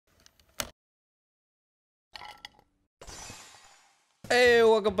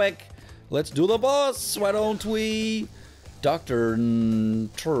welcome back. Let's do the boss, why don't we? Dr. Entropy.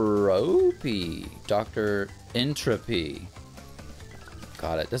 Dr. Entropy.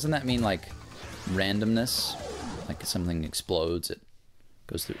 Got it. Doesn't that mean like randomness? Like something explodes, it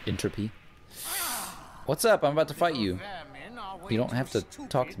goes through entropy. What's up? I'm about to fight you. You don't have to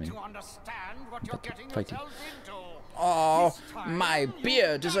talk to me. I'm about to fight you. Oh, my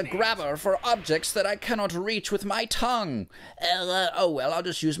beard is a grabber for objects that I cannot reach with my tongue. Oh, well, I'll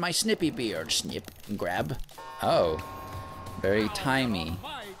just use my snippy beard. Snip and grab. Oh, very timey.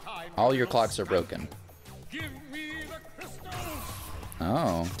 All your clocks are broken.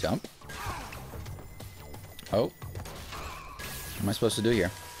 Oh, jump. Oh. What am I supposed to do here?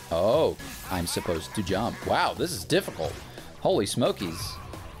 Oh, I'm supposed to jump. Wow, this is difficult. Holy smokies.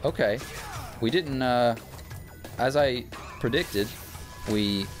 Okay. We didn't, as I predicted,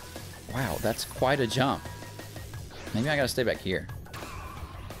 wow, that's quite a jump. Maybe I gotta stay back here.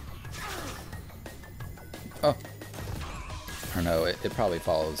 Oh. Or no, it probably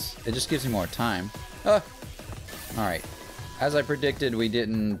follows. It just gives me more time. Alright. As I predicted, we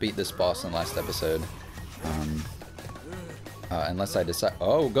didn't beat this boss in the last episode. Unless I decide...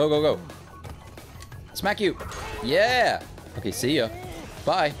 Oh, go, go, go. Smack you. Yeah. Okay, see ya.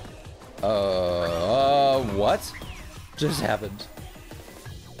 Bye. What just happened?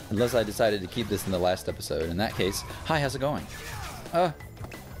 Unless I decided to keep this in the last episode. In that case, hi, how's it going? Wow,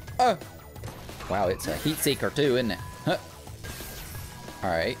 it's a heat seeker too, isn't it? Huh.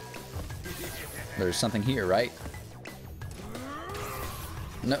 Alright. There's something here, right?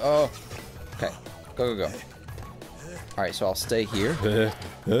 No, oh. Okay, go, go, go. Alright, so I'll stay here.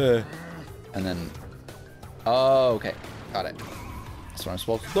 And then... Oh, okay. Got it. That's what I'm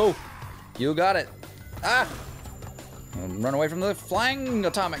supposed to do. You got it. Ah! Run away from the flying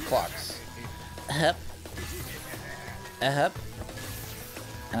atomic clocks. Hop. Hop.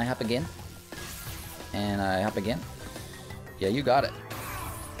 And I hop again. And I hop again. Yeah, you got it.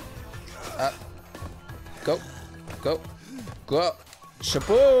 Go. Go. Go.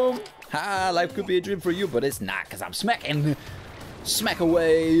 Shaboom! Ha! Life could be a dream for you, but it's not, because I'm smacking. Smack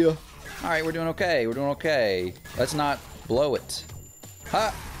away. Alright, we're doing okay. We're doing okay. Let's not blow it.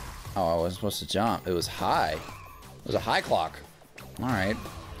 Ha! Oh, I wasn't supposed to jump. It was high. It was a high clock. Alright.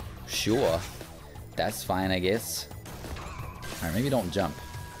 Sure. That's fine, I guess. Alright, maybe don't jump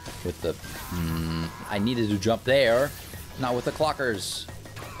with the... I needed to jump there. Not with the clockers.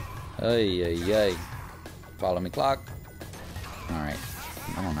 Ay, ay, ay. Follow me, clock. Alright.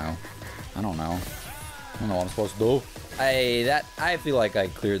 I don't know. I don't know. I don't know what I'm supposed to do. I feel like I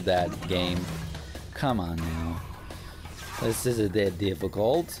cleared that game. Come on now. This isn't that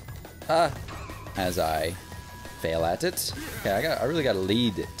difficult. As I fail at it. Okay, I really gotta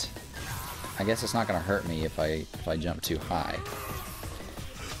lead it. I guess it's not gonna hurt me if I jump too high.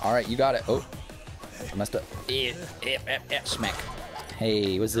 Alright, you got it. Oh. I messed up. Smack.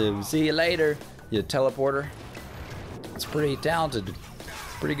 Hey, what's up? See you later, you teleporter. It's pretty talented.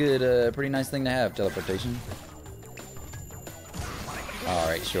 Pretty good, pretty nice thing to have, teleportation.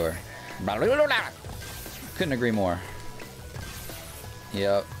 Alright, sure. Couldn't agree more.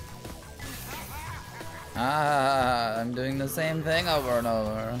 Yep. I'm doing the same thing over and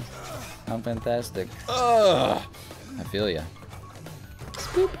over. I'm fantastic. Ugh! I feel ya.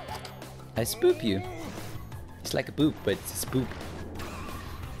 Spoop. I spoop you. It's like a boop, but it's a spoop.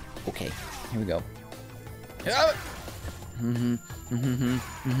 Okay, here we go.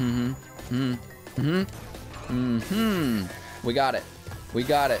 We got it. We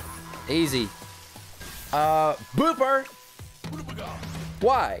got it. Easy. Booper!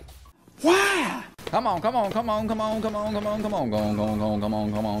 Why? Why? Come on, come on, come on, come on, come on, come on, come on, come on, come on, come on, come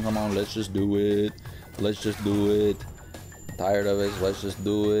on, come on, come on. Let's just do it. Let's just do it. I'm tired of it. Let's just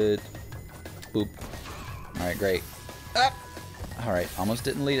do it. Boop. Alright, great. Alright, almost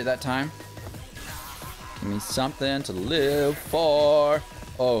didn't lead it that time. Give me something to live for.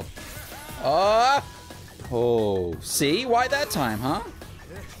 Oh. Oh. See? Why that time, huh?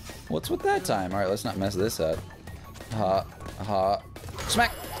 What's with that time? Alright, let's not mess this up.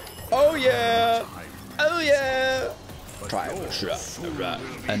 Smack! Oh yeah! Oh yeah!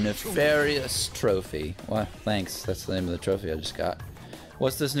 A nefarious trophy. Well, thanks. That's the name of the trophy I just got.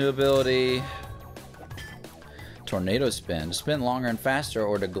 What's this new ability? Tornado spin. To spin longer and faster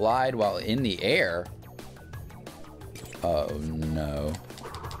or to glide while in the air. Oh no.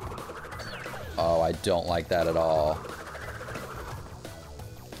 Oh, I don't like that at all.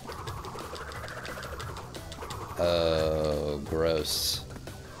 Oh, gross.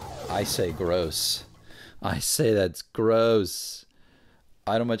 I say gross. I say that's gross.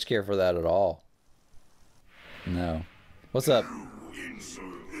 I don't much care for that at all. No. What's up?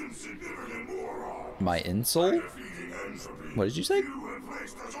 My insult? What did you say?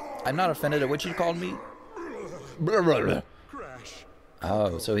 I'm not offended at what you called me.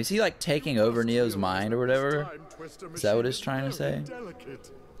 Oh, so is he like taking over Neo's mind or whatever? Is that what he's trying to say?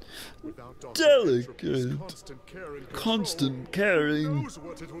 Delicate. Constant caring.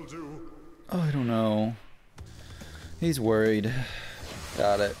 Oh, I don't know. He's worried.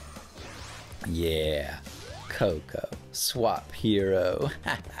 Got it. Yeah. Coco. Swap hero.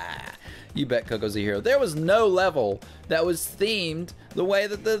 You bet Coco's a hero. There was no level that was themed the way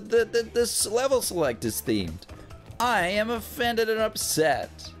that this level select is themed. I am offended and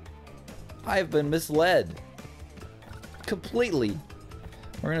upset. I've been misled. Completely.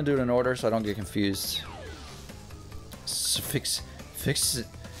 We're gonna do it in order so I don't get confused.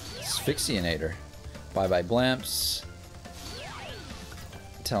 Asphyxianator. Bye-bye blimps.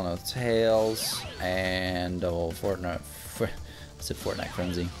 Tell no tales. And old Fortnite. I said Fortnite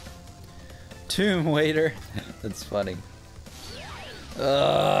Frenzy. Tomb Waiter. That's funny.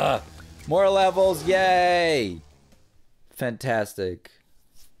 More levels, yay! Fantastic.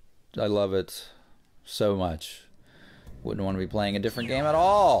 I love it so much. Wouldn't want to be playing a different game at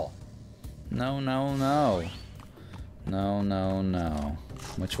all. No, no, no. No, no, no.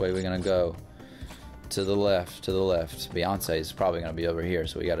 Which way are we gonna go? To the left, to the left. Beyonce is probably gonna be over here,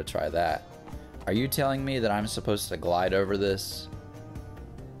 so we gotta try that. Are you telling me that I'm supposed to glide over this?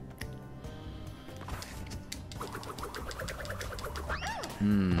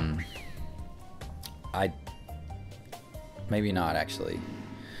 Maybe not, actually.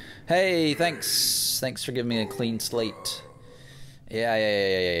 Hey, thanks. Thanks for giving me a clean slate.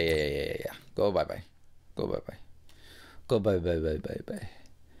 Yeah. Go bye-bye. Go bye-bye. Go bye-bye. Bye-bye.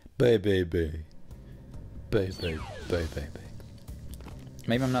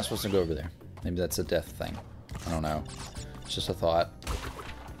 Maybe I'm not supposed to go over there. Maybe that's a death thing. I don't know. It's just a thought.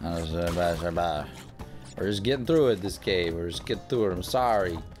 We're just getting through it, this cave. We're just getting through it. I'm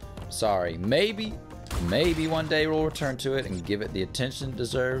sorry. Sorry. Maybe one day we'll return to it and give it the attention it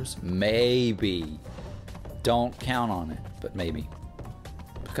deserves. Maybe. Don't count on it, but maybe.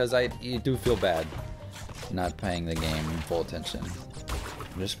 Because you do feel bad not paying the game in full attention.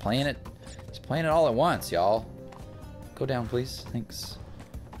 I'm just playing it. Just playing it all at once, y'all. Go down, please. Thanks.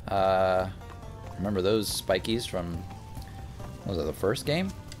 Remember those spikies from, what was it, the first game?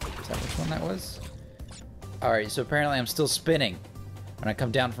 Is that which one that was? Alright, so apparently I'm still spinning when I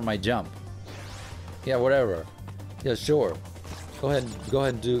come down from my jump. Yeah, whatever. Yeah, sure. Go ahead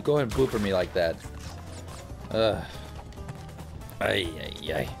and blooper me like that.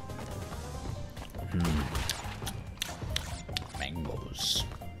 Ay. Mangoes.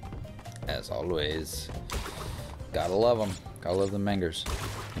 As always. Gotta love them. Gotta love the mangers.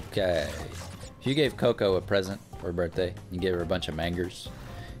 Okay. If you gave Coco a present for her birthday, you gave her a bunch of mangers,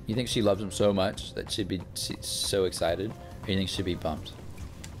 you think she loves them so much that she'd be so excited? Or you think she'd be bummed?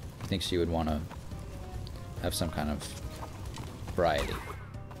 You think she would want to have some kind of variety?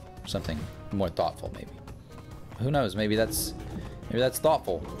 Something more thoughtful, maybe. Who knows? Maybe that's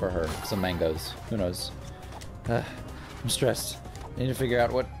thoughtful for her. Some mangoes. Who knows? I'm stressed. I need to figure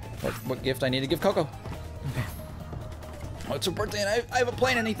out what gift I need to give Coco. Okay. Oh, it's her birthday and I haven't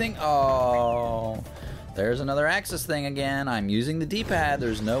played anything. Oh, there's another axis thing again. I'm using the D-pad.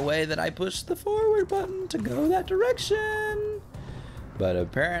 There's no way that I push the forward button to go that direction. But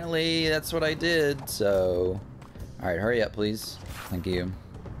apparently that's what I did, so... Alright, hurry up, please. Thank you.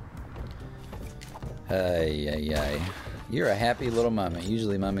 Ay. You're a happy little mummy.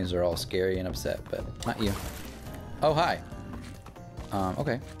 Usually mummies are all scary and upset, but not you. Oh, hi.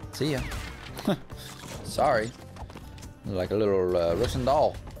 Okay. See ya. Sorry. Like a little Russian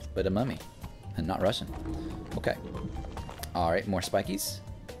doll, but a mummy. And not Russian. Okay. Alright, more spikies.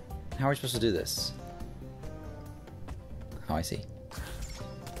 How are we supposed to do this? Oh, I see.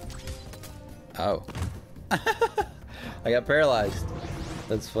 Oh. I got paralyzed.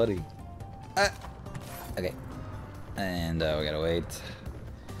 That's funny. Okay. And we gotta wait.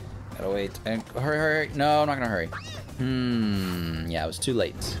 Gotta wait. And hurry. No, I'm not gonna hurry. Yeah, it was too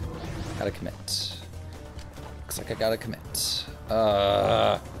late. Gotta commit. Looks like I gotta commit.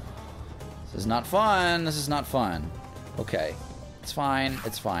 This is not fun. This is not fun. Okay. It's fine.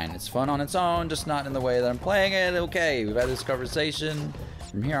 It's fine. It's fun on its own, just not in the way that I'm playing it. Okay, we've had this conversation.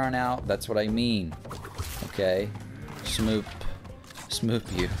 From here on out, that's what I mean. Okay. Smoop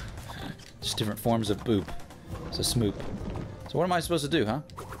you. Just different forms of boop. It's a smoop. So what am I supposed to do, huh?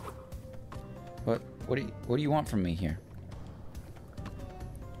 What do you want from me here?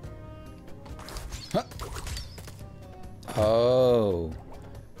 Huh? Oh.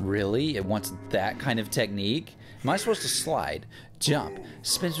 Really? It wants that kind of technique? Am I supposed to slide, jump,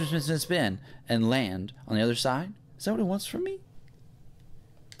 spin, spin, spin, spin, spin, and land on the other side? Is that what it wants from me?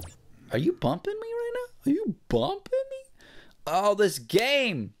 Are you bumping me right now? Are you bumping me? Oh, this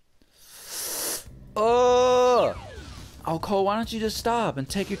game! Oh! Oh, Cole, why don't you just stop and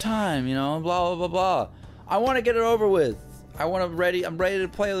take your time, you know, blah, blah, blah, blah. I want to get it over with. I'm ready to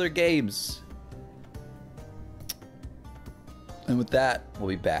play other games. And with that, we'll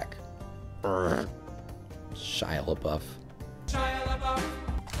be back. Shia LaBeouf. Shia LaBeouf.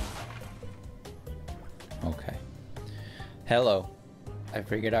 Okay. Hello. I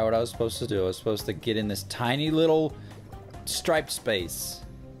figured out what I was supposed to do. I was supposed to get in this tiny little striped space.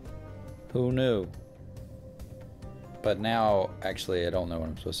 Who knew? But now, actually, I don't know what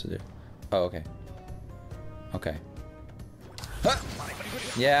I'm supposed to do. Oh, okay. Okay. Huh!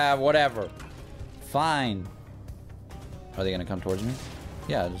 Yeah, whatever. Fine. Are they gonna come towards me?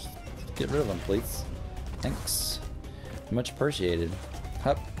 Yeah, just get rid of them, please. Thanks. Much appreciated.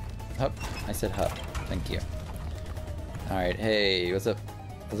 Hup. Hup. I said hup. Thank you. Alright, hey, what's up?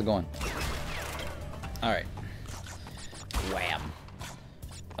 How's it going? Alright. Wham.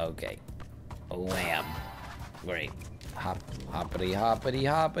 Okay. Wham. Great. Hop, hoppity, hoppity,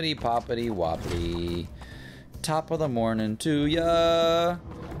 hoppity, poppity, woppity. Top of the morning to ya.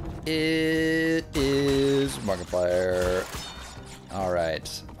 It is Markiplier.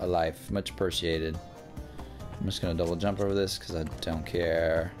 Alright, a life. Much appreciated. I'm just gonna double jump over this because I don't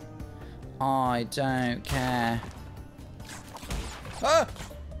care. I don't care. Ah!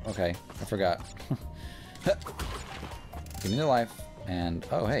 Okay, I forgot. Give me the life. And,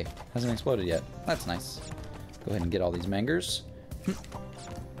 oh hey, hasn't exploded yet. That's nice. Go ahead and get all these mangers.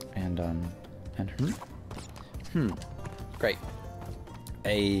 Great.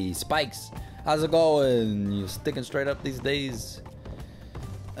 Hey, Spikes. How's it going? You sticking straight up these days?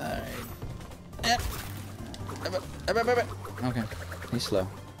 Alright. Okay, he's slow.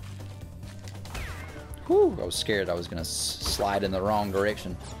 Whew, I was scared I was gonna slide in the wrong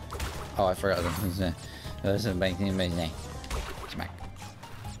direction. Oh, I forgot. Smack.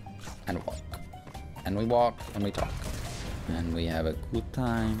 And walk. And we walk, and we talk. And we have a good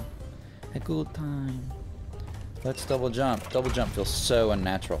time. A good time. Let's double jump. Double jump feels so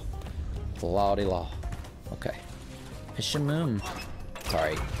unnatural. Law-de-law. Okay. Ishamoom.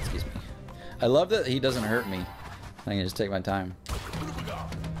 Sorry, excuse me. I love that he doesn't hurt me. I can just take my time.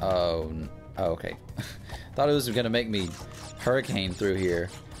 Oh, okay. Thought it was gonna make me hurricane through here.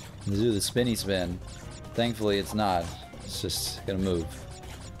 And do the spinny spin. Thankfully it's not. It's just gonna move.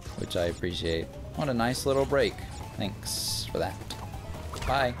 Which I appreciate. What a nice little break. Thanks for that.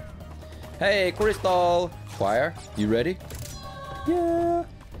 Bye. Hey, Crystal! Choir, you ready? Yeah.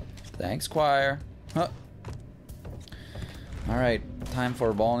 Thanks, Choir. Huh. Alright, time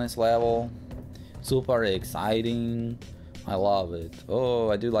for bonus level. Super exciting. I love it. Oh,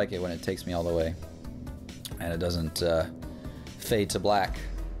 I do like it when it takes me all the way. And it doesn't fade to black.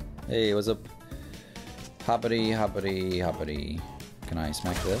 Hey, what's up? Hoppity, hoppity, hoppity. Can I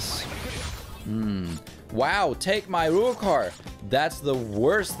smack this? Wow, take my rule car. That's the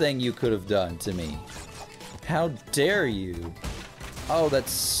worst thing you could have done to me. How dare you? Oh,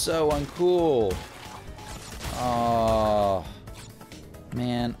 that's so uncool. Oh,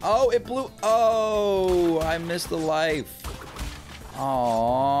 man. Oh, it blew. Oh, I missed the life.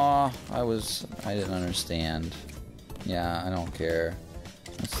 Oh, I didn't understand. Yeah, I don't care.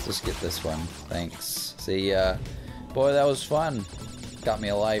 Let's just get this one. Thanks. See ya. Boy, that was fun. Got me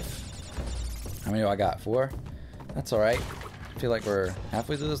a life. How many do I got? 4? That's alright. I feel like we're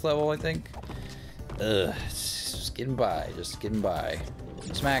halfway through this level, I think. Ugh. Just getting by. Just getting by.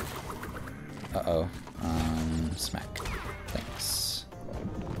 Smack. Uh-oh. Smack. Thanks.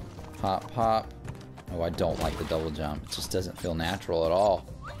 Hop, hop. Oh, I don't like the double jump. It just doesn't feel natural at all.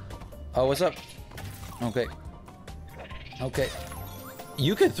 Oh, what's up? Okay. Okay.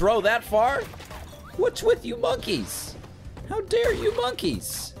 You can throw that far? What's with you monkeys? How dare you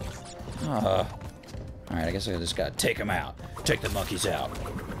monkeys? Alright, I guess I just gotta take them out. Take the monkeys out.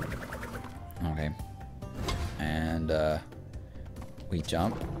 Okay. And, we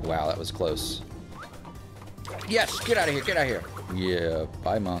jump. Wow, that was close. Yes! Get out of here! Get out of here! Yeah,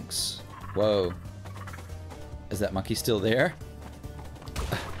 bye, monks. Whoa. Is that monkey still there?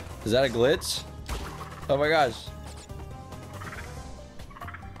 Is that a glitch? Oh my gosh.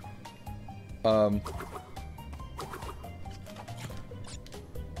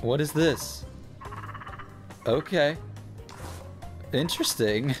 What is this? Okay.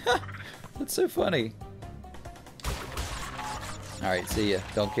 Interesting. That's so funny. Alright, see ya.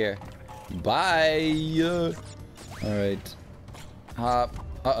 Don't care. Bye! Alright. Hop,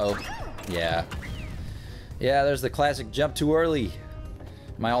 Uh-oh. Yeah. Yeah, there's the classic jump too early.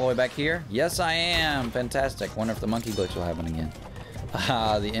 Am I all the way back here? Yes, I am. Fantastic. Wonder if the monkey glitch will happen again.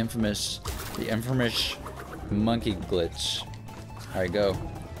 Ah, the infamous monkey glitch. All right, go.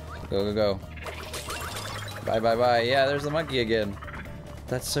 Go, go, go. Bye, bye, bye. Yeah, there's the monkey again.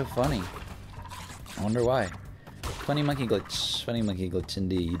 That's so funny. I wonder why. Funny monkey glitch. Funny monkey glitch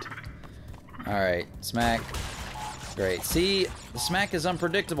indeed. Alright, smack. Great. See, the smack is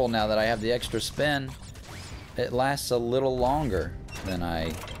unpredictable now that I have the extra spin. It lasts a little longer than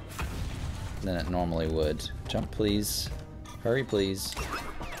it normally would. Jump, please. Hurry, please.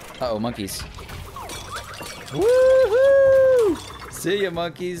 Uh-oh, monkeys. Woohoo! See ya,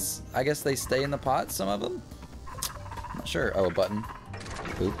 monkeys. I guess they stay in the pot, some of them? I'm not sure. Oh, a button.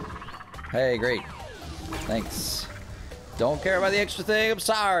 Oop. Hey, great. Thanks. Don't care about the extra thing. I'm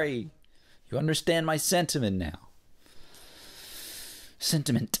sorry. You understand my sentiment now.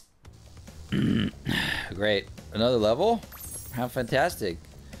 Sentiment. Great. Another level? How fantastic.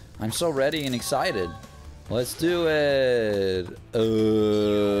 I'm so ready and excited. Let's do it.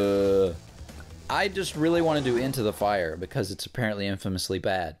 I just really want to do Into the Fire because it's apparently infamously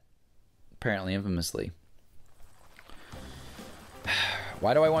bad. Apparently infamously.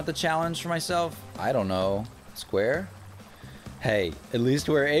 Why do I want the challenge for myself? I don't know. Square? Hey, at least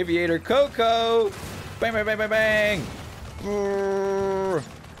we're Aviator Coco! Bang, bang, bang, bang, bang!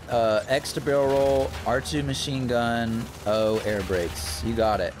 X to barrel roll, R2 machine gun, O air brakes. You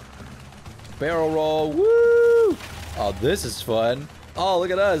got it. Barrel roll, woo! Oh, this is fun. Oh,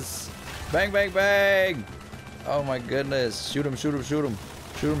 look at us. Bang, bang, bang! Oh my goodness. Shoot him, shoot him, shoot him.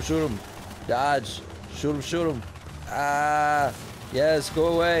 Shoot him, shoot him. Dodge. Shoot him, shoot him. Ah! Yes, go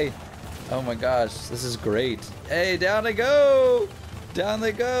away. Oh my gosh, this is great. Hey, down they go! Down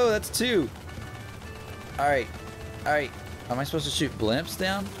they go, that's 2. Alright, alright. Am I supposed to shoot blimps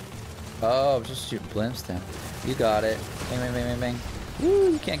down? Oh, I'm supposed to shoot blimps down. You got it. Bang, bang, bang, bang, bang.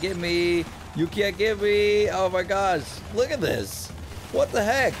 Woo, you can't get me. You can't get me. Oh my gosh, look at this. What the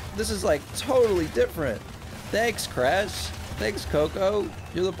heck? This is like totally different. Thanks, Crash. Thanks, Coco.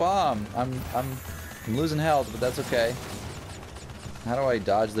 You're the bomb. I'm losing health, but that's okay. How do I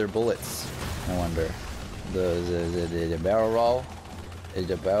dodge their bullets? I wonder. The barrel roll? Is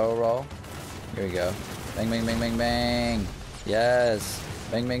the barrel roll? Here we go. Bang, bang, bang, bang, bang. Yes.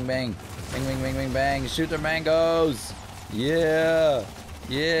 Bang, bang, bang. Bang, bang, bang, bang, bang. Shoot their mangoes. Yeah.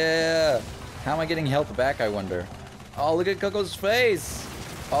 Yeah. How am I getting health back, I wonder? Oh, look at Coco's face.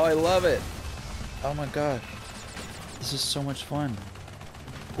 Oh, I love it. Oh my god. This is so much fun.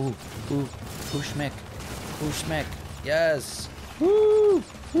 Ooh, ooh, ooh, schmeck. Ooh, schmeck. Yes. Woo!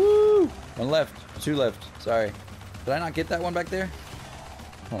 Woo! 1 left. 2 left. Sorry. Did I not get that one back there?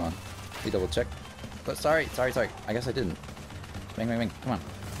 Hold on. Let me double check. But sorry. I guess I didn't. Bang, bang, bang. Come on.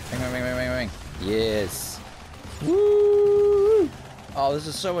 Bang, bang, bang, bang, bang, bang. Yes. Woo! Oh, this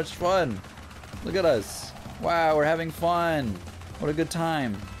is so much fun. Look at us. Wow, we're having fun. What a good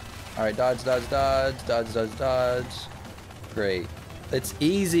time. All right, dodge, dodge, dodge, dodge, dodge, dodge. Great. It's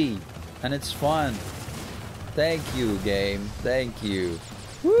easy and it's fun. Thank you, game. Thank you.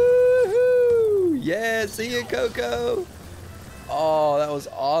 Woohoo! Yeah, see you, Coco. Oh, that was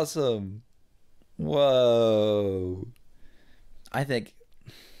awesome. Whoa. I think,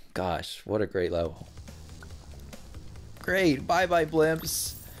 gosh, what a great level. Great. Bye-bye,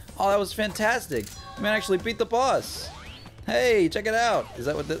 blimps. Oh, that was fantastic. I mean, I actually beat the boss. Hey, check it out. Is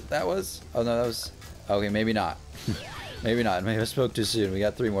that what that was? Oh, no, that was... Okay, maybe not. Maybe not. Maybe I spoke too soon. We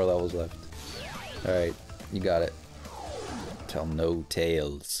got 3 more levels left. All right. You got it. Tell no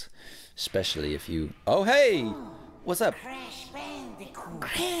tales. Especially if you... Oh, hey! What's up? Crash Bandicoot.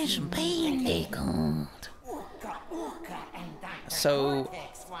 Crash Bandicoot. So,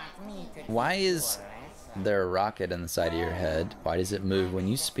 why is there a rocket in the side of your head? Why does it move when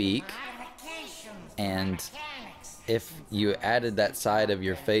you speak? And if you added that side of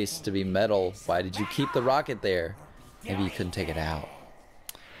your face to be metal, why did you keep the rocket there? Maybe you couldn't take it out.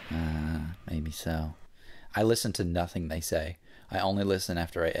 Maybe so. I listen to nothing they say. I only listen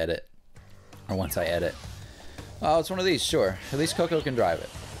after I edit. Or once I edit. Oh, it's one of these, sure. At least Coco can drive it.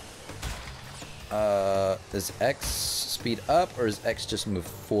 Is X speed up or is X just move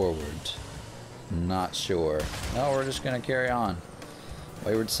forward? Not sure. No, we're just gonna carry on.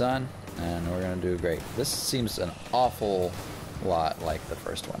 Wayward Son, and we're gonna do great. This seems an awful lot like the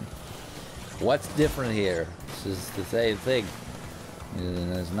first one. What's different here? This is the same thing.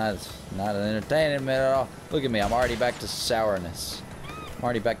 It's not an entertainment at all. Look at me, I'm already back to sourness. I'm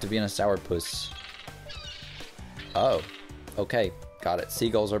already back to being a sourpuss. Oh, okay, got it.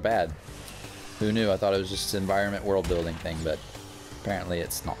 Seagulls are bad. Who knew? I thought it was just an environment world building thing, but Apparently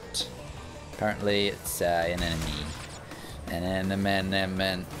it's not. Apparently it's an enemy. An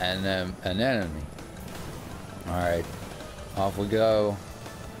enemy. Alright. Off we go.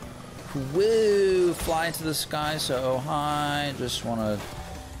 Woo! Fly into the sky so high. Just wanna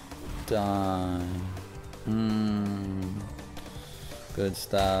die. Good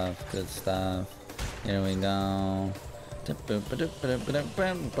stuff. Good stuff. Here we go. Don't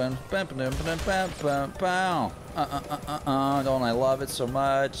I love it so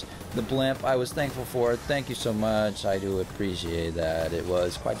much? The blimp I was thankful for. Thank you so much. I do appreciate that. It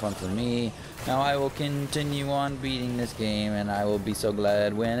was quite fun for me. Now I will continue on beating this game, and I will be so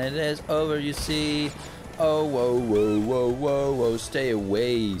glad when it is over, you see. Oh, whoa, whoa, whoa, whoa, whoa. Stay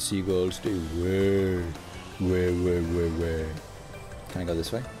away, seagull. Stay away. Where. Can I go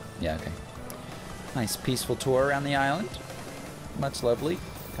this way? Yeah, okay. Nice peaceful tour around the island. Much lovely.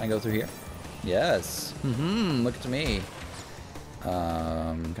 Can I go through here? Yes. Look at me.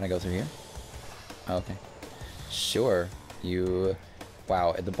 Can I go through here? Okay. Sure. You...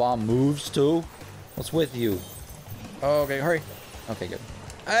 Wow, the bomb moves too? What's with you? Oh, okay, hurry. Okay, good.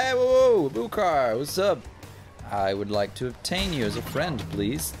 Hey, whoa, Bukar, what's up? I would like to obtain you as a friend,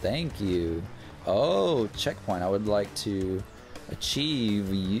 please. Thank you. Oh, checkpoint. I would like to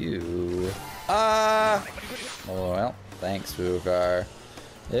achieve you. Oh, well, thanks, Bukar.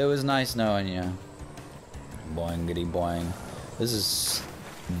 It was nice knowing you. Boingity boing. This is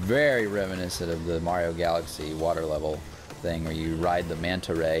very reminiscent of the Mario Galaxy water level thing where you ride the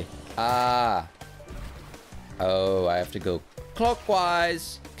manta ray. Oh, I have to go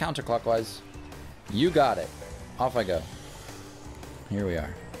clockwise, counterclockwise. You got it. Off I go. Here we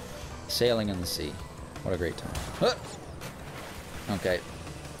are, sailing in the sea. What a great time. Huh. Okay.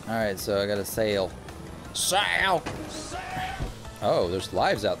 All right, so I gotta sail. Sail. Oh, there's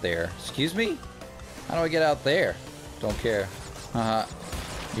lives out there. Excuse me? How do I get out there? Don't care.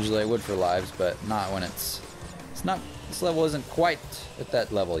 Usually I would for lives, but not when it's not. This level isn't quite at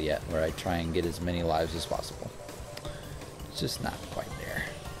that level yet, where I try and get as many lives as possible. It's just not quite there.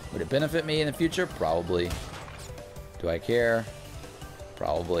 Would it benefit me in the future? Probably. Do I care?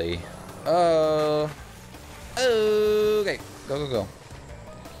 Probably. Oh. Okay. Go.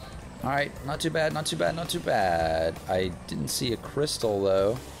 Alright, not too bad, not too bad, not too bad. I didn't see a crystal,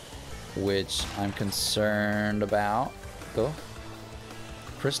 though, which I'm concerned about. Go.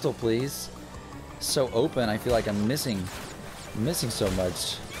 Crystal, please. So open, I feel like I'm missing so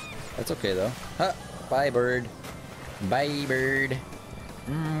much. That's okay, though. Huh. Bye, bird. Bye, bird.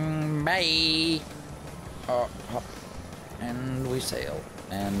 Bye. Oh, hop. And we sail.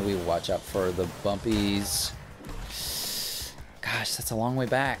 And we watch out for the bumpies. Gosh, that's a long way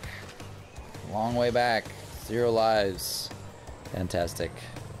back. Long way back. 0 lives. Fantastic.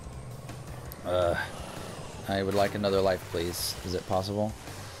 I would like another life, please. Is it possible?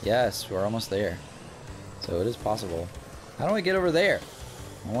 Yes, we're almost there. So it is possible. How do I get over there?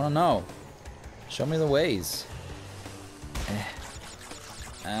 I want to know. Show me the ways.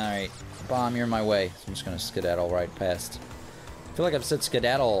 Alright. Bomb, you're in my way. So I'm just going to skedaddle right past. I feel like I've said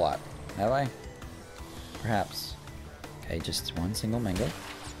skedaddle a lot. Have I? Perhaps. Okay, just one single mango.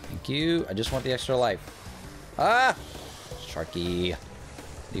 Thank you. I just want the extra life. Ah! Sharky.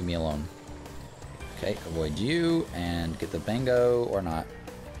 Leave me alone. Okay, avoid you and get the bango or not.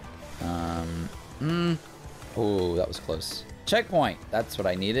 Oh, that was close. Checkpoint. That's what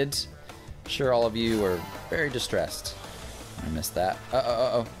I needed. I'm sure all of you were very distressed. I missed that.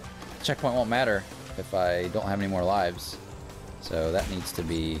 Checkpoint won't matter if I don't have any more lives. So that needs to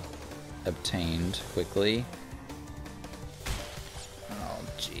be obtained quickly. Oh,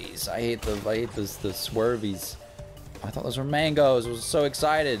 jeez. I hate the swervies. I thought those were mangoes. I was so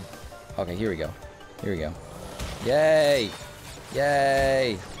excited. Okay, here we go. Here we go. Yay!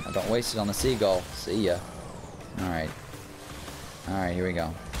 Yay! Now don't waste it on the seagull. See ya. Alright. Alright, here we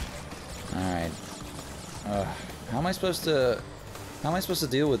go. Alright. How am I supposed to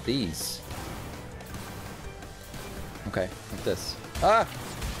deal with these? Okay, like this. Ah!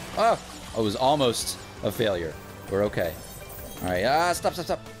 Oh! It was almost a failure. We're okay. Alright,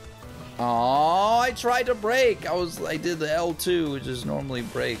 stop. Oh, I tried to brake. I did the L2, which is normally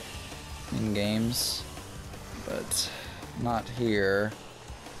brake in games, but not here.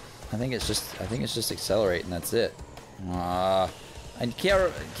 I think it's just accelerate and that's it. I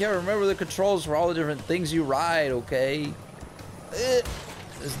can't remember the controls for all the different things you ride. Okay,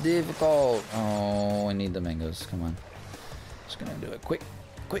 it's difficult. Oh, I need the mangoes. Come on, just gonna do it quick,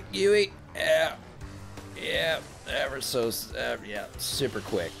 Yui. Yeah, ever so yeah, super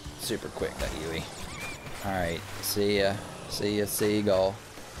quick that Yui. All right, see ya, seagull.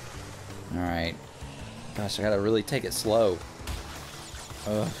 All right, gosh, I gotta really take it slow.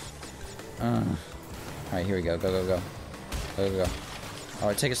 Alright, here we go. Go, go, go. Go, go, go.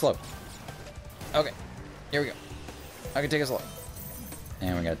 Alright, take it slow. Okay. Here we go. I can take it slow.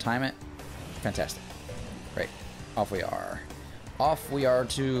 And we're going to time it. Fantastic. Great. Off we are. Off we are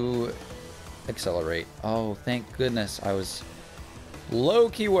to accelerate. Oh, thank goodness. I was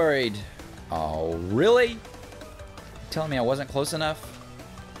low-key worried. Oh, really? Telling me I wasn't close enough?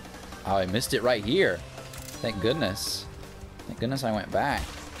 Oh, I missed it right here. Thank goodness. Thank goodness I went back.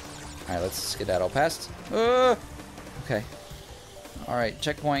 Alright, let's skedaddle past. Okay. Alright,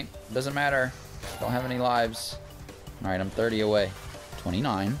 checkpoint. Doesn't matter. Don't have any lives. Alright, I'm 30 away.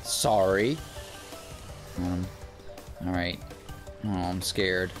 29. Sorry. Alright. Oh, I'm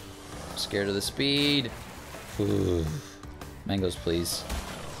scared. I'm scared of the speed. Ooh. Mangoes, please.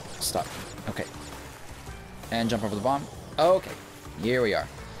 Stop. Okay. And jump over the bomb. Okay. Here we are.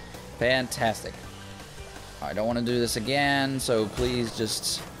 Fantastic. I don't want to do this again, so please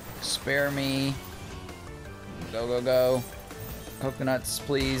just spare me. Go, go, go. Coconuts,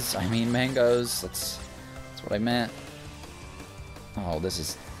 please. I mean mangoes. That's what I meant. Oh, this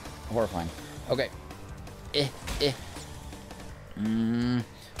is horrifying. Okay.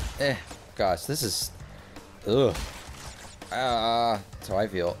 Gosh, this is... Ugh. That's how I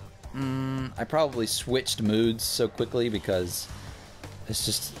feel. I probably switched moods so quickly because it's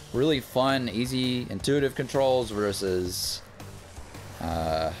just really fun, easy, intuitive controls versus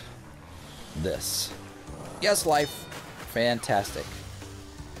this. Yes, life. Fantastic.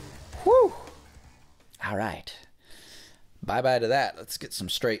 Whew. All right. Bye-bye to that. Let's get some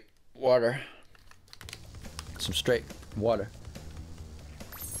straight water. Some straight water.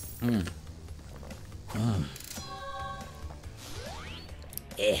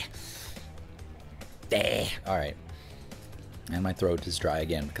 All right. And my throat is dry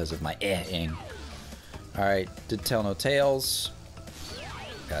again because of my ing. All right. Did tell no tales.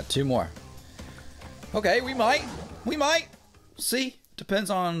 Got 2 more. Okay, we might. We might. See?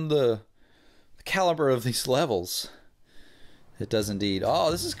 Depends on the caliber of these levels. It does indeed. Oh,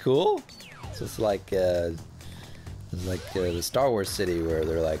 this is cool. So it's like the Star Wars city where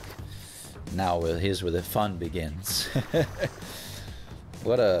they're like, now here's where the fun begins.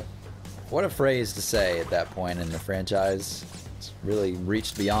 What a phrase to say at that point in the franchise. It's really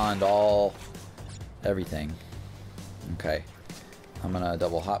reached beyond everything. Okay. I'm gonna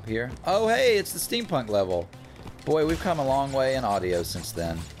double hop here. Oh, hey, it's the steampunk level. Boy, we've come a long way in audio since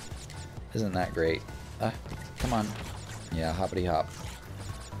then. Isn't that great? Come on. Yeah, hoppity hop.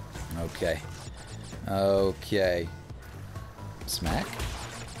 Okay. Okay. Smack?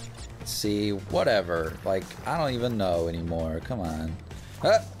 See, whatever. Like, I don't even know anymore. Come on.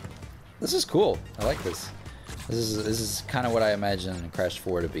 This is cool. I like this. This is kind of what I imagine Crash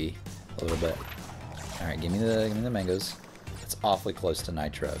 4 to be a little bit. All right, give me the mangoes. It's awfully close to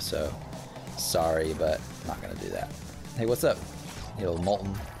Nitro, so sorry, but I'm not gonna do that. Hey, what's up, you old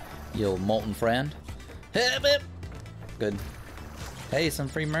molten friend? Hey, bip. Good. Hey, some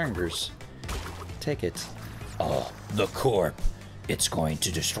free burgers. Take it. Oh, the corp. It's going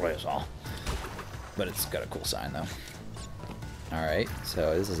to destroy us all. But it's got a cool sign though. All right,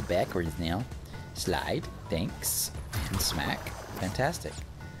 so this is backwards now. Slide, thanks, and smack. Fantastic.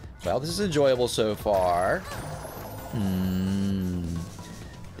 Well, this is enjoyable so far.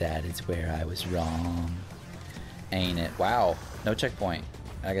 That is where I was wrong. Ain't it? Wow, no checkpoint.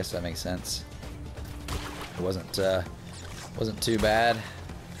 I guess that makes sense. It wasn't too bad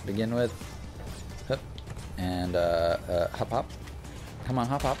to begin with. Hup. And hop hop. Come on,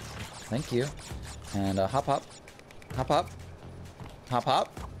 hop hop. Thank you. And hop hop. Hop hop. Hop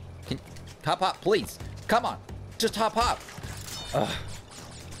hop. Hop hop, please. Come on. Just hop hop.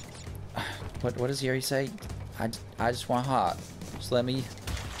 What does he already say? I just want hop. Just let me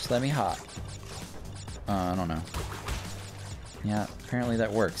hop. I don't know. Yeah, apparently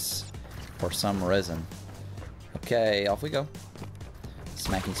that works for some reason. Okay, off we go.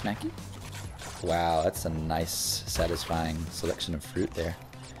 Smacky, smacky. Wow, that's a nice, satisfying selection of fruit there.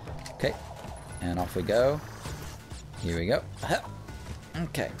 Okay, and off we go. Here we go.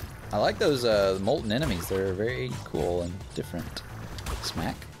 Okay, I like those molten enemies. They're very cool and different.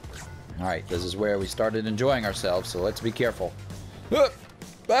 Smack. All right, this is where we started enjoying ourselves, so let's be careful.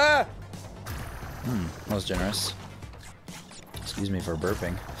 That was generous. Excuse me for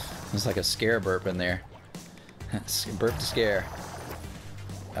burping. There's like a scare burp in there. Burp to scare.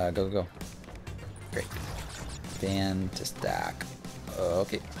 Go, go. Great. Fantastic.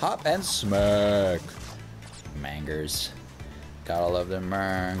 Okay, hop and smack. Mangers. Gotta love them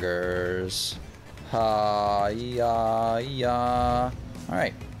mangers. Ha, ya, ya.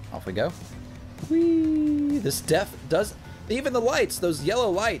 Alright, off we go. Whee! This does Even the lights, those yellow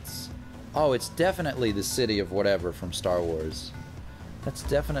lights. Oh, it's definitely the city of whatever from Star Wars. That's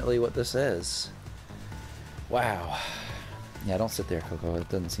definitely what this is. Wow. Yeah, don't sit there, Coco. It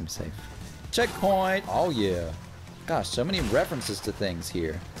doesn't seem safe. Checkpoint. Oh, yeah. Gosh, so many references to things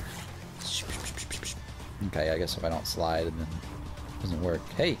here. Okay, I guess if I don't slide, then it doesn't work.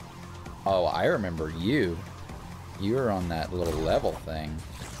 Hey. Oh, I remember you. You were on that little level thing.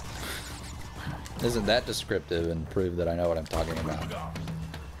 Isn't that descriptive and prove that I know what I'm talking about?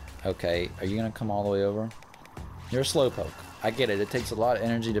 Okay, are you gonna come all the way over? You're a slowpoke. I get it. It takes a lot of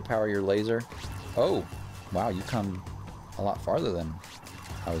energy to power your laser. Oh, wow, you come a lot farther than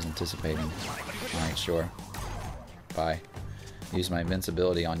I was anticipating. Alright, sure. Bye. Use my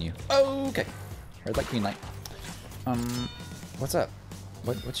invincibility on you. Okay. Red light, green light. What's up?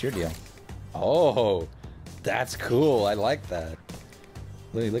 What's your deal? Oh, that's cool. I like that.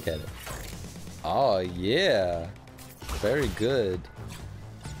 Look at it. Oh, yeah. Very good.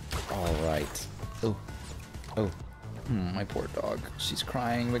 Alright. Oh. Oh. My poor dog. She's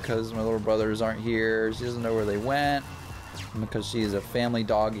crying because my little brothers aren't here. She doesn't know where they went. And because she's a family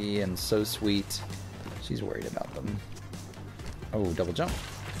doggy and so sweet, she's worried about them. Oh, double jump.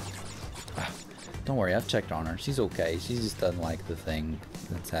 Don't worry, I've checked on her. She's okay. She just doesn't like the thing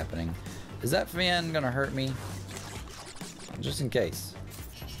that's happening. Is that fan gonna hurt me? Just in case.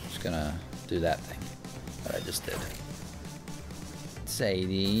 I'm just gonna do that thing that I just did.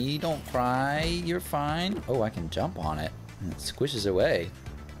 Sadie, don't cry. You're fine. Oh, I can jump on it. And it squishes away.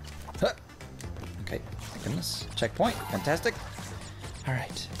 Huh. Okay, my goodness. Checkpoint. Fantastic.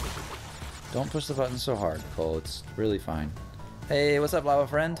 Alright. Don't push the button so hard, Cole. It's really fine. Hey, what's up, lava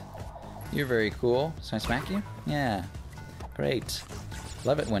friend? You're very cool. Can I smack you? Yeah. Great.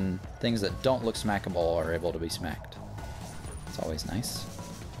 Love it when things that don't look smackable are able to be smacked. It's always nice.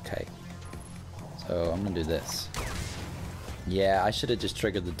 Okay. So I'm gonna do this. Yeah, I should have just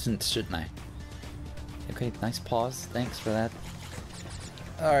triggered the tint, shouldn't I? Okay, nice pause. Thanks for that.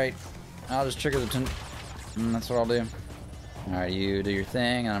 Alright. I'll just trigger the tint. That's what I'll do. Alright, you do your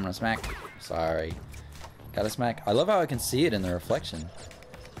thing, and I'm gonna smack. Sorry. Gotta smack. I love how I can see it in the reflection.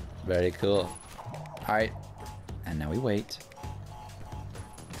 Very cool. Alright. And now we wait.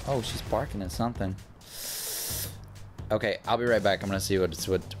 Oh, she's barking at something. Okay, I'll be right back. I'm gonna see what's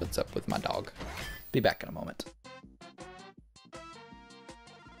up with my dog. Be back in a moment.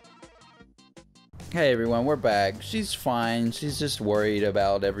 Hey everyone, we're back. She's fine. She's just worried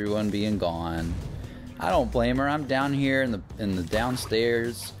about everyone being gone. I don't blame her. I'm down here in the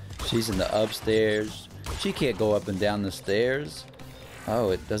downstairs. She's in the upstairs. She can't go up and down the stairs.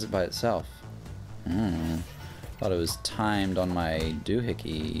 Oh, it does it by itself. Thought it was timed on my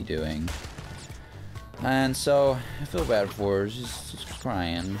doohickey doing. And so I feel bad for her. She's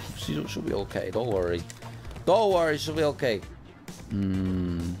crying. She'll be okay. Don't worry. Don't worry. She'll be okay.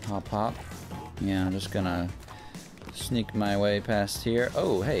 Hop hop. Yeah, I'm just gonna sneak my way past here.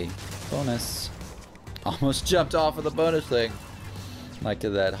 Oh, hey, bonus. Almost jumped off of the bonus thing. Like to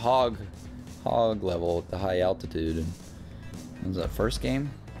that hog level at the high altitude. And was that first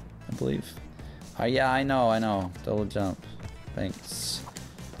game, I believe? Oh yeah, I know. Double jump. Thanks.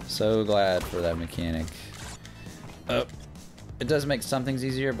 So glad for that mechanic. Oh, it does make some things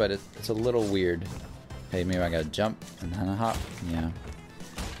easier, but it's a little weird. Hey, maybe I gotta jump and then a hop. Yeah,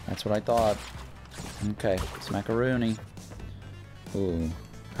 that's what I thought. Okay, smackaroonie. Ooh,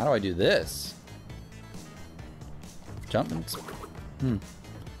 how do I do this? Jump and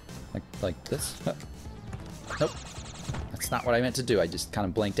like this? Nope. That's not what I meant to do. I just kind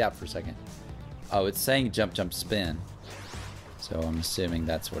of blanked out for a second. Oh, it's saying jump, jump, spin. So I'm assuming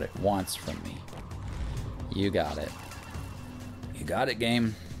that's what it wants from me. You got it. You got it,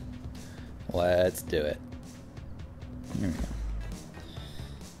 game. Let's do it.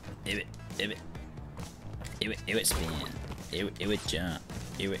 Here we go. It spin. It jump.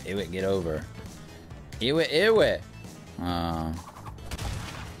 It get over. It.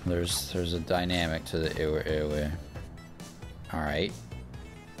 There's a dynamic to the it. All right.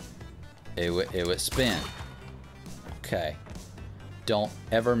 It spin. Okay. Don't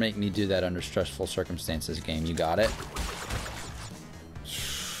ever make me do that under stressful circumstances, game. You got it?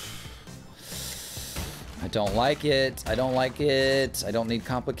 I don't like it. I don't like it. I don't need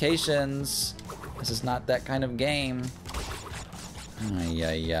complications. This is not that kind of game.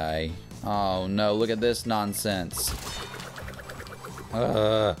 Ay. Oh no, look at this nonsense.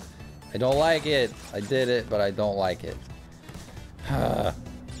 I don't like it. I did it, but I don't like it. I'm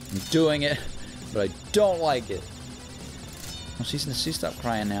doing it, but I don't like it. Well, she stopped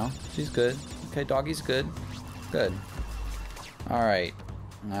crying now. She's good. Okay, doggy's good. Good. Alright.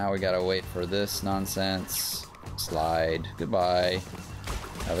 Now we gotta wait for this nonsense. slide. Goodbye.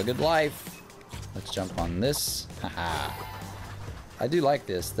 Have a good life. Let's jump on this. Haha. I do like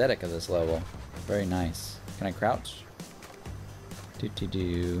the aesthetic of this level. Very nice. Can I crouch?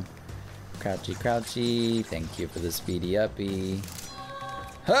 Do. Crouchy, crouchy. Thank you for the speedy uppy.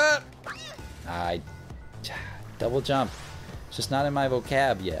 Huh! Double jump. It's just not in my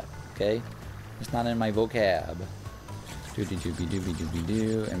vocab yet, okay? It's not in my vocab. Doobie doobie doobie doobie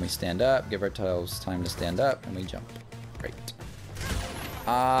doo. And we stand up, give ourselves time to stand up, and we jump. Great.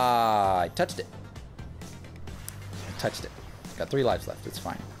 I touched it. I touched it. Got 3 lives left, it's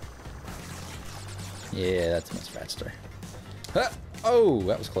fine. Yeah, that's much faster. Huh! Oh,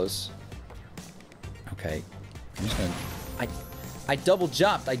 that was close. Okay. I'm just gonna... I double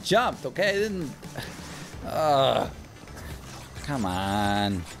jumped. I jumped, okay? I didn't... Come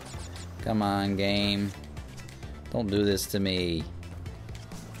on. Come on, game. Don't do this to me.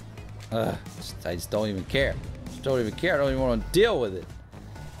 I just don't even care. Just don't even care. I don't even want to deal with it.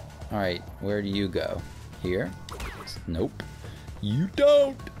 Alright, where do you go? Here? Nope. You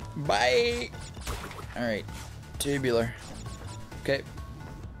don't! Bye! Alright. Tubular. Okay.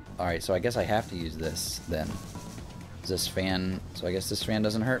 Alright, so I guess I have to use this, then. This fan... So I guess this fan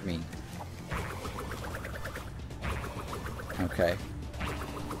doesn't hurt me. Okay.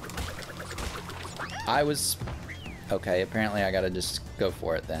 Okay, apparently I gotta just go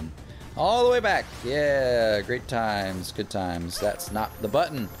for it then. All the way back! Yeah, great times, good times. That's not the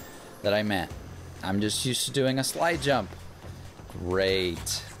button that I meant. I'm just used to doing a slide jump.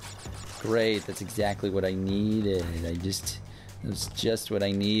 Great. Great, that's exactly what I needed. That's just what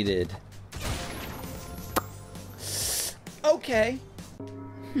I needed. Okay.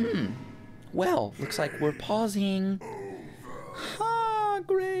 Well, looks like we're pausing.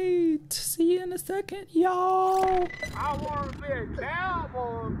 Great. See you in a second, y'all. I want to be a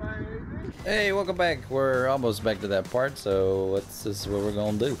cowboy, baby. Hey, welcome back. We're almost back to that part, so this is what we're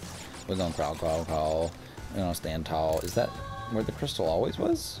gonna do. We're gonna crawl, crawl, crawl. We're gonna stand tall. Is that where the crystal always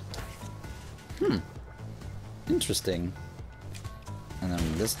was? Interesting. And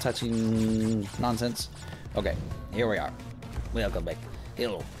then this touching nonsense. Okay, here we are. Welcome back.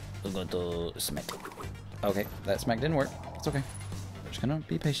 Hello. We're going to smack. Okay, that smack didn't work. It's okay. Just gonna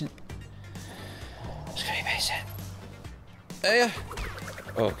be patient. Just gonna be patient.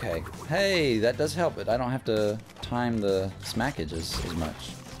 Okay. Hey, that does help it. I don't have to time the smackages as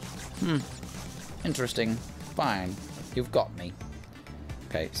much. Interesting. Fine. You've got me.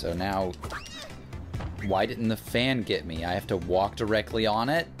 Okay, so now... Why didn't the fan get me? I have to walk directly on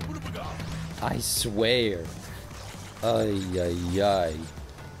it? I swear. Ay, ay, ay.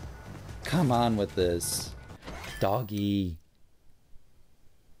 Come on with this. Doggy.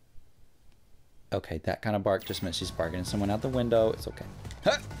 Okay, that kind of bark just meant she's barking at someone out the window. It's okay.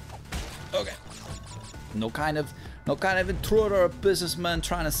 Huh! Okay. No kind of intruder or businessman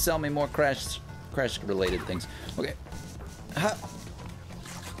trying to sell me more crash related things. Okay. Huh!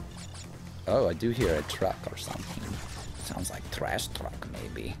 Oh, I do hear a truck or something. Sounds like trash truck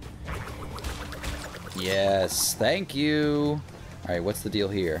maybe. Yes, thank you. All right, what's the deal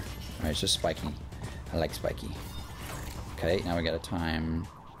here? All right, it's just Spiky. I like Spiky. Okay, now we gotta time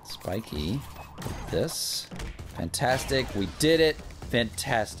Spiky. This. Fantastic. We did it.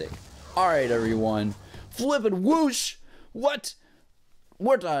 Fantastic. Alright, everyone. Flippin' whoosh! What?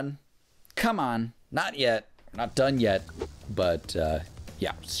 We're done. Come on. Not yet. We're not done yet. But,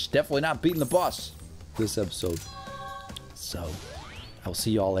 yeah. It's definitely not beating the boss this episode. So, I'll see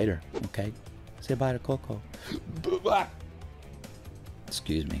you all later. Okay? Say bye to Coco.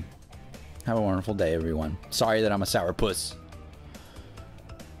 Excuse me. Have a wonderful day, everyone. Sorry that I'm a sourpuss.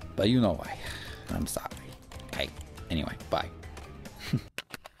 But you know why. I'm sorry. Okay. Anyway, bye.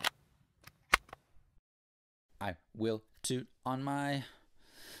 I will toot on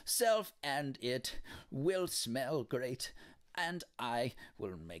myself and it will smell great and I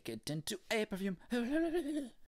will make it into a perfume.